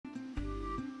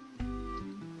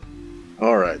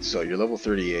Alright, so you're level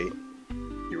 38.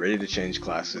 You're ready to change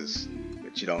classes,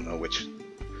 but you don't know which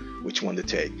one to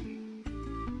take.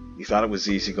 You thought it was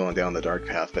easy going down the dark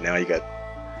path, but now you got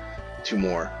two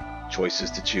more choices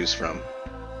to choose from.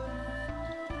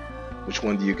 Which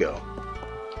one do you go?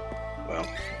 Well,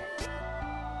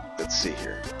 let's see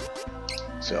here.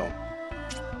 So,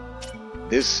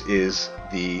 this is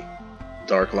the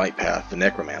dark light path, the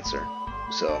Necromancer.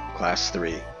 So, class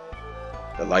 3,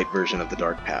 the light version of the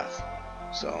dark path.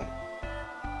 So,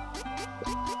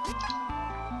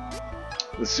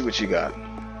 let's see what you got.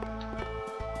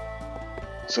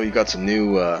 So you got some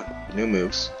new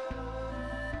moves.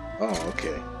 Oh,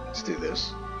 okay. Let's do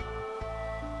this.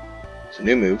 So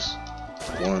new moves.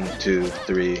 1, 2,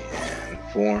 3, and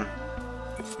 4.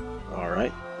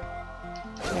 Alright.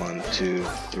 1, 2,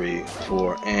 3,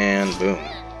 4, and boom.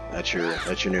 That's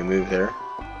your new move there.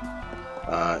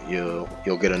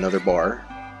 You'll get another bar.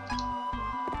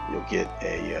 You'll get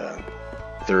a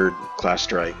third class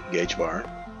strike gauge bar,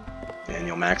 and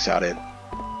you'll max out at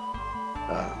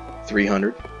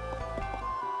 300.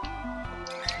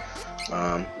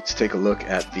 Let's take a look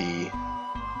at the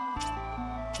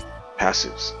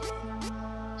passives.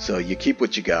 So you keep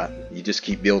what you got, you just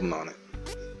keep building on it.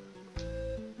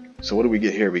 So what do we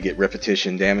get here? We get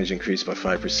repetition, damage increased by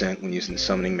 5% when using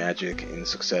summoning magic in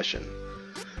succession.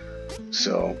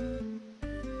 So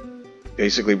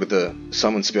basically with the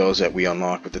summon spells that we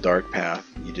unlock with the dark path,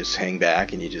 you just hang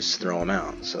back and you just throw them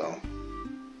out. So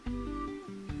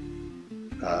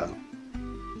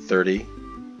 30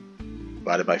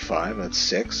 divided by 5, that's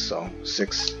 6, so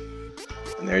 6,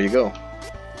 and there you go.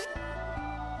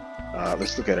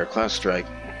 Let's look at our class strike.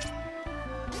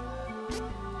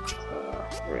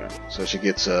 So she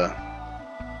gets a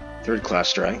third class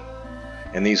strike,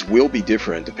 and these will be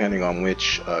different depending on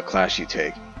which class you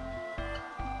take.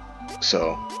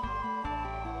 So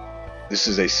this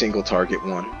is a single target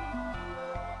one.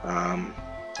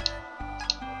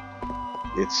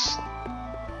 It's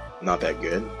not that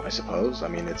good, I suppose. I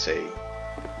mean, it's a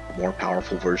more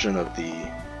powerful version of the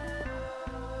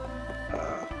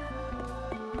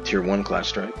Tier 1 class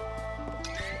strike.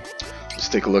 Let's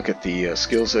take a look at the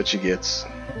skills that she gets.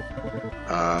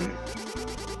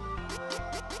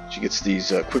 She gets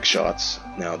these quick shots.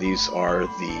 Now these are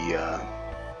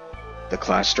the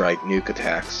class strike nuke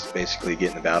attacks. Basically,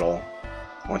 get in the battle,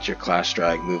 once your class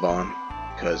strike, move on,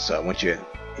 because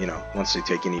once they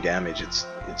take any damage, it's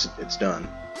done.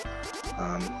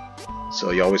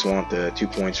 So you always want the 2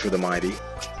 points for the mighty.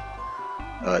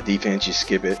 Defense, you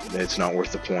skip it. It's not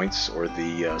worth the points or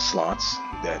the slots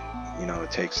that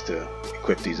it takes to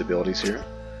equip these abilities here.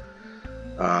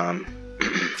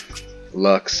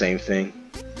 Luck, same thing.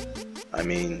 I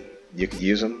mean, you could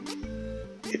use them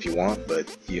if you want,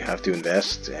 but you have to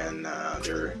invest, and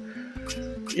you're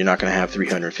not going to have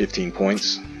 315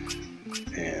 points.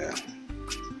 Yeah.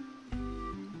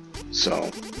 So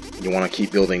you want to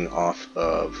keep building off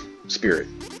of spirit.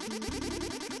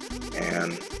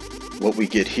 And what we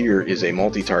get here is a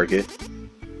multi-target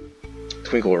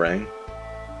twinkle ring,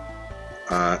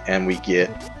 and we get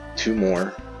 2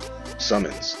 more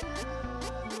summons,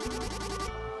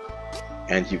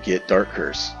 and you get Dark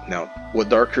Curse. Now what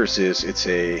Dark Curse is, it's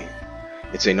a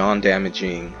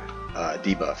non-damaging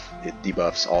debuff. It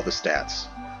debuffs all the stats: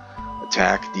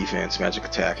 attack, defense, magic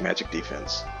attack, magic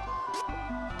defense.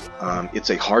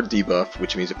 It's a hard debuff,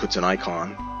 which means it puts an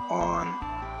icon on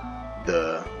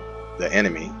the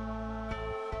enemy,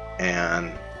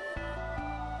 and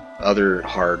other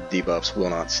hard debuffs will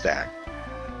not stack.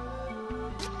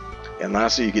 And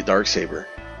lastly, you get Dark Saber.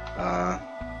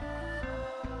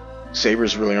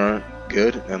 Sabers really aren't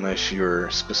good unless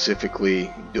you're specifically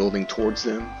building towards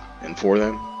them and for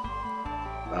them,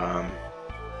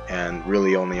 and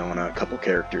really only on a couple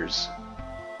characters.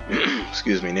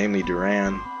 Excuse me, namely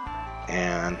Duran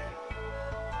and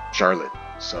Charlotte.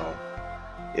 So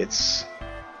it's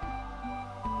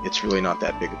really not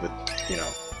that big of a,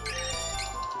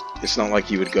 it's not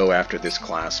like you would go after this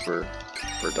class for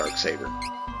Dark Saber.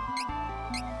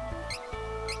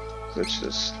 So let's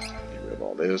just get rid of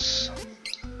all this.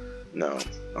 No.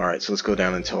 Alright, so let's go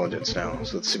down intelligence now.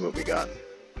 So let's see what we got.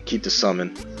 Keep the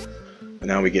summon, and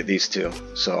now we get these two.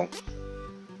 So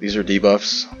these are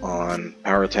debuffs on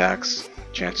power attacks.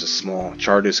 Chance is small.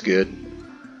 Chart is good.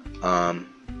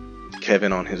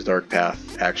 Kevin on his dark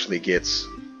path actually gets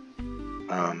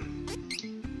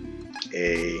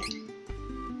a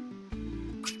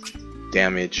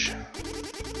damage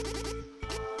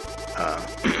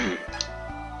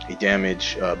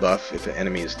buff if the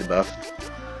enemy is debuffed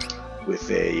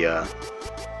with an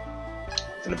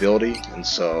ability, and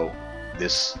so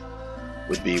this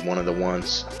would be one of the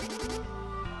ones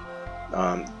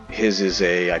His is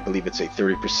I believe it's a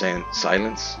 30%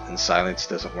 silence, and silence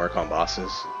doesn't work on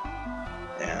bosses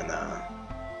and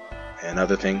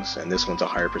other things. And this one's a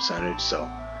higher percentage, so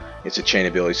it's a chain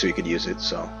ability, so you could use it.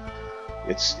 So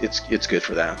it's good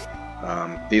for that.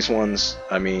 These ones,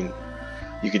 I mean,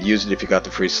 you could use it if you got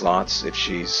the free slots. If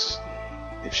she's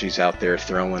out there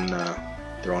throwing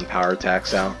power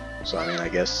attacks out. So I mean, I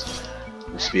guess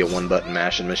this would be a one-button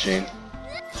mashing machine.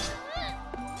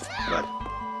 But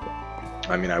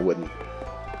I mean, I wouldn't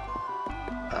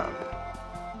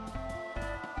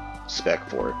spec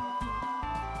for it.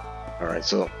 Alright,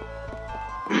 so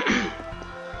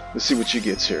let's see what she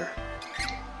gets here.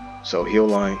 So heal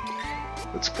line,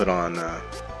 let's put on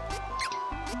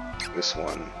this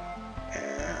one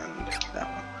and that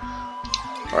one.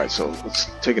 Alright, so let's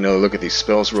take another look at these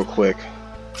spells real quick.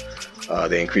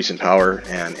 They increase in power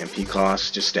and MP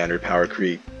cost, just standard power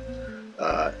creep.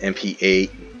 MP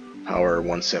 8, power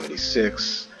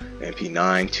 176, MP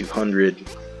 9, 200,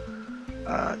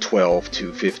 12,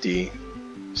 250,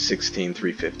 16,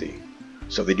 350.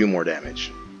 So they do more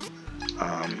damage.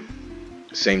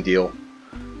 Same deal.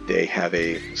 They have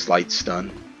a slight stun.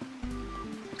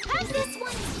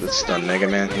 Let's stun Mega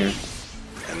Man here,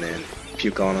 and then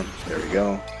puke on him. There we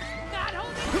go.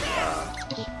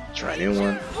 Try a new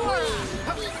one.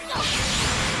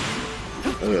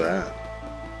 Look at that.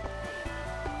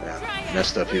 Yeah,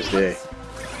 messed up his day.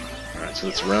 Alright, so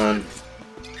let's run.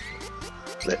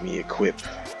 Let me equip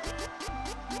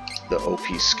the OP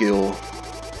skill,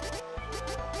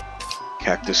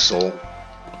 Cactus Soul.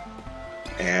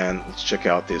 And let's check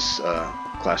out this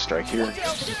class strike here.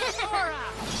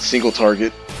 Single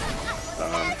target.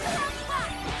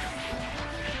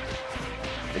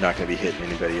 You're not going to be hitting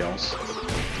anybody else.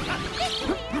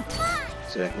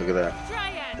 See, look at that.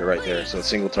 They're right there. So it's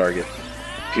single target,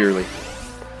 purely.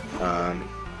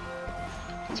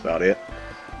 That's about it.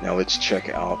 Now let's check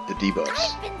out the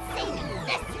debuffs.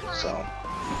 So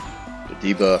the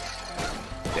debuff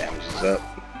damage is up.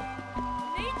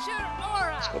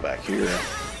 Let's go back here.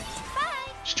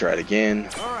 Let's try it again.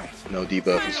 No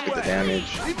debuff, let's get the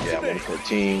damage. Yeah,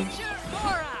 114.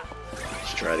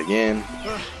 Let's try it again.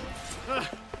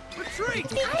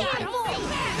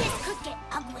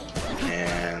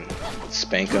 And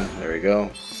spank him. There we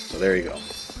go. So there you go.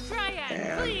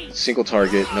 And single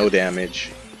target, no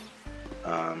damage.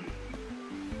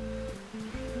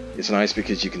 It's nice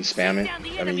because you can spam it.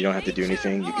 I mean, you don't have to do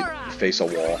anything. You can face a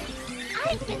wall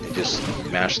and just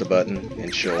mash the button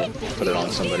and she'll put it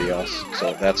on somebody else.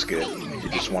 So that's good. If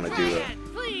you just want to do a,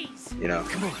 you know,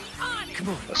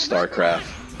 a StarCraft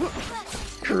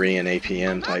Korean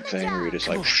APM type thing where you're just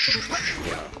like,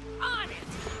 you know.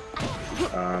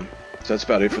 So that's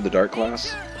about it for the Dark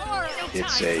class.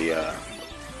 It's a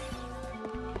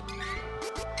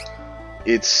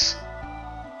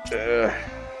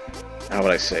how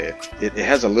would I say it? It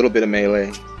has a little bit of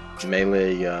melee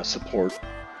support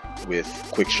with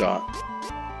quick shot.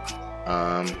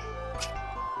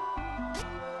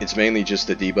 It's mainly just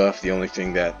the debuff. The only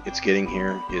thing that it's getting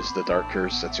here is the Dark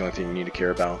Curse. That's the only thing you need to care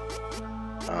about.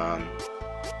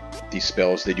 These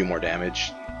spells, they do more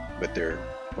damage, but they're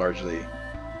largely,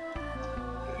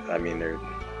 I mean, they're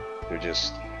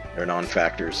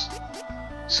non-factors.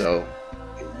 So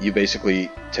you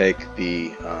basically take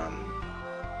the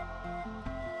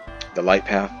light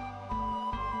path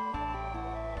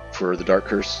for the Dark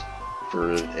Curse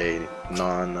for a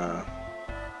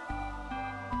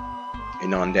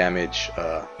non-damage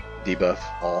debuff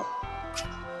all,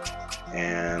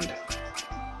 and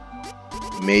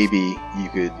maybe you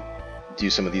could do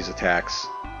some of these attacks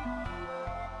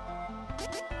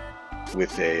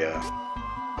with a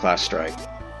class strike.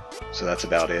 So that's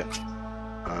about it.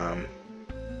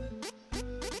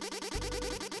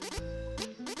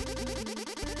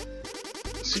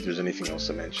 Let's see if there's anything else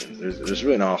to mention. There's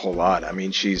really not a whole lot. I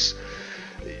mean,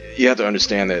 you have to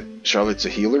understand that Charlotte's a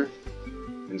healer,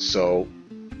 and so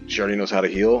she already knows how to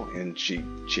heal, and she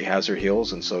has her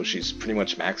heals, and so she's pretty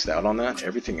much maxed out on that.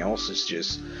 Everything else is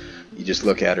just, you just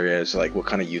look at her as like, what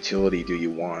kind of utility do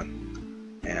you want?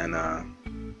 And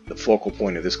the focal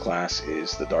point of this class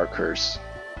is the Dark Curse.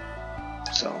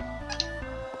 So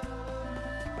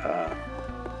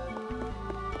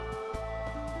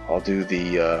I'll do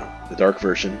the dark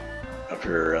version of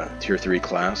her tier 3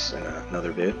 class in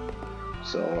another vid.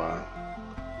 So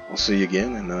I'll see you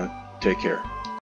again, and take care.